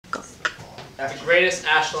The greatest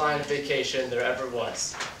Ashline vacation there ever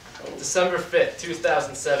was. December 5th,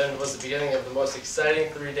 2007 was the beginning of the most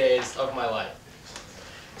exciting 3 days of my life.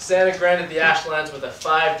 Santa granted the Ashlines with a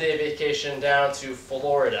 5-day vacation down to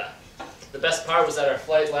Florida. The best part was that our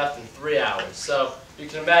flight left in 3 hours, so you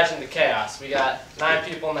can imagine the chaos. We got 9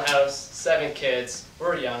 people in the house, 7 kids.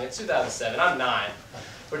 We're young, it's 2007, I'm 9.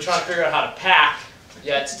 We're trying to figure out how to pack,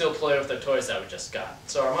 yet still play with the toys that we just got.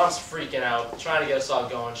 So our mom's freaking out, trying to get us all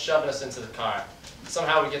going, shoving us into the car.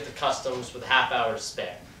 Somehow we get to customs with a half hour to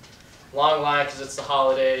spare. Long line because it's the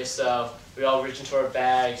holidays, so we all reach into our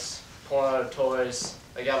bags, pulling out our toys.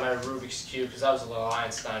 I got my Rubik's Cube because I was a little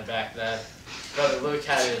Einstein back then. Brother Luke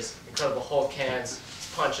had his Incredible Hulk hands,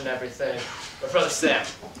 punching everything. My brother Sam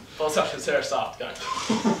pulls up his airsoft gun.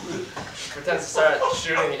 Pretends to start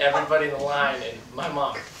shooting everybody in the line, and my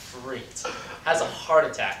mom freaked. Has a heart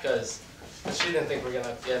attack because she didn't think we were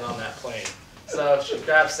going to get on that plane. So she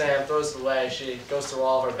grabs Sam, throws it away. She goes through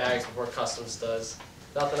all of our bags before customs does.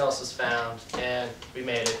 Nothing else was found, and we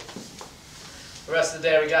made it. The rest of the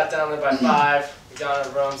day, we got down there by 5. We got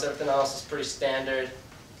our rooms. Everything else was pretty standard,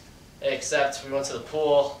 except we went to the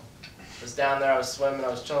pool. I was down there. I was swimming. I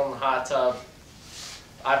was chilling in the hot tub.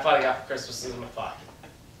 iPod I got for Christmas was in my pocket.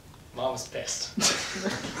 Mom was pissed.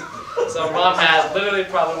 So Mom had literally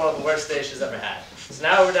probably one of the worst days she's ever had. So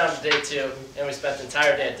now we're down to day 2, and we spent the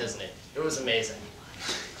entire day at Disney. It was amazing.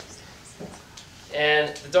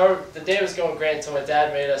 And the day was going great until my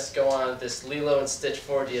dad made us go on this Lilo and Stitch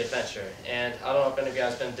 4D adventure. And I don't know if any of you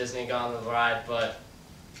guys have been to Disney and gone on the ride, but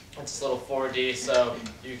it's this little 4D, so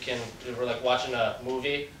we're like watching a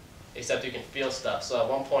movie, except you can feel stuff. So at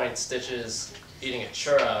one point, Stitch is eating a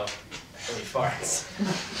churro and he farts.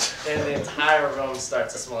 And the entire room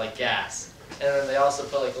starts to smell like gas. And then they also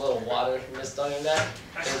put like a little water mist on your neck,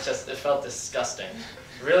 and it felt disgusting.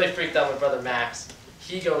 Really freaked out my brother Max.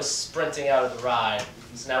 He goes sprinting out of the ride,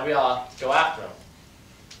 so now we all go after him.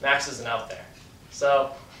 Max isn't out there.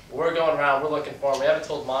 So we're going around, we're looking for him. We haven't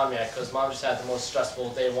told Mom yet, because Mom just had the most stressful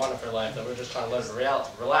day 1 of her life that we're just trying to let her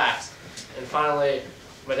relax. And finally,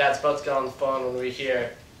 my dad's about to get on the phone when we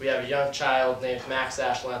hear we have a young child named Max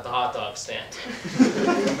Ashland at the hot dog stand.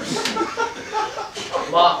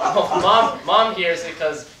 Mom hears it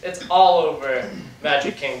because it's all over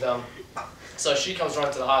Magic Kingdom. So she comes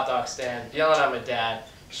running to the hot dog stand, yelling at my dad.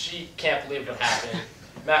 She can't believe what happened.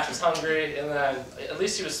 Max was hungry, and then at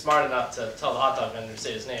least he was smart enough to tell the hot dog vendor to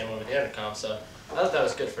say his name over the intercom, so I thought that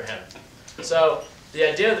was good for him. So the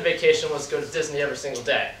idea of the vacation was to go to Disney every single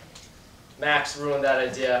day. Max ruined that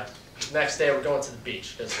idea. Next day we're going to the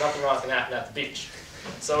beach, because nothing wrong can happen at the beach.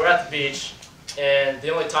 So we're at the beach, and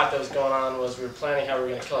the only talk that was going on was we were planning how we were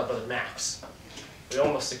going to kill our brother Max. We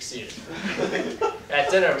almost succeeded. At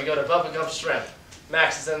dinner, we go to Bubba Gump Shrimp.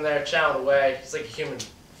 Max is in there chowing away. He's like a human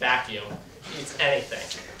vacuum. He eats anything.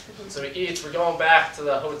 So he eats. We're going back to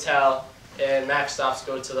the hotel, and Max stops to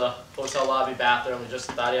go to the hotel lobby bathroom. We just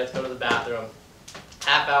thought he had to go to the bathroom.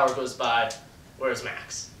 Half hour goes by. Where's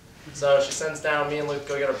Max? So she sends down me and Luke to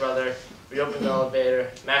go get our brother. We open the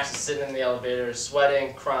elevator. Max is sitting in the elevator,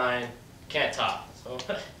 sweating, crying, can't talk. So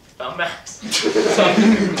found Max. So we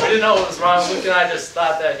didn't know what was wrong. Luke and I just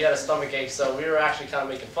thought that he had a stomach ache, so we were actually kind of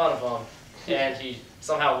making fun of him. And he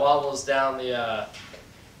somehow wobbles down the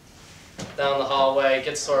hallway,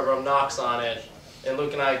 gets to our room, knocks on it, and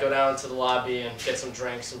Luke and I go down to the lobby and get some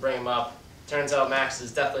drinks and bring him up. Turns out Max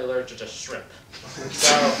is deathly allergic to shrimp.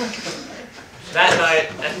 So that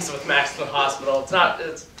night ends with Max in the hospital.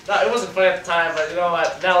 It wasn't funny at the time, but you know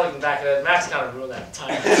what? Now looking back at it, Max kind of ruined that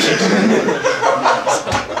entire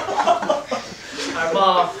so, our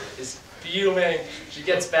mom is fuming. She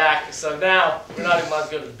gets back, so now we're not even allowed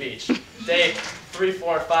to go to the beach. Day 3,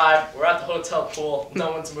 4, and 5, we're at the hotel pool.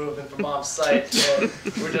 No one's moving from Mom's sight, and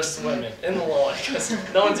we're just swimming in the lawn because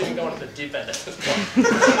no one's even going to the deep end at this point.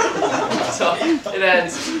 So it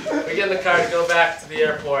ends. We get in the car to go back to the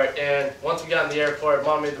airport, and once we got in the airport,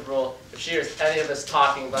 Mom made the rule: if she hears any of us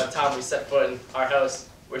talking by the time we set foot in our house,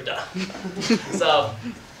 we're done. So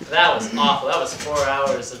that was awful. That was 4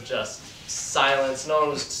 hours of just silence. No one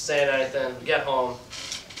was saying anything. We get home.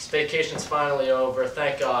 This vacation's finally over.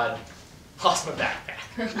 Thank God. Lost my backpack.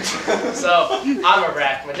 So I'm a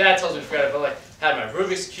wreck. My dad tells me to forget it, but like had my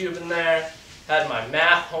Rubik's Cube in there, had my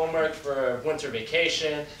math homework for winter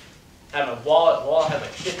vacation, had my wallet. The wallet had like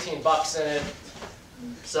 15 bucks in it.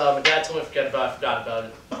 So my dad told me to forget about it. I forgot about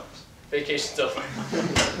it. Vacation's over.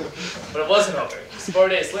 But it wasn't over. 4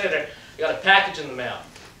 days later, we got a package in the mail.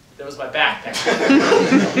 It was my backpack.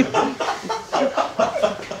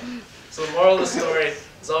 So the moral of the story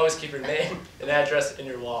is always keep your name and address in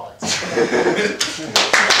your wallet.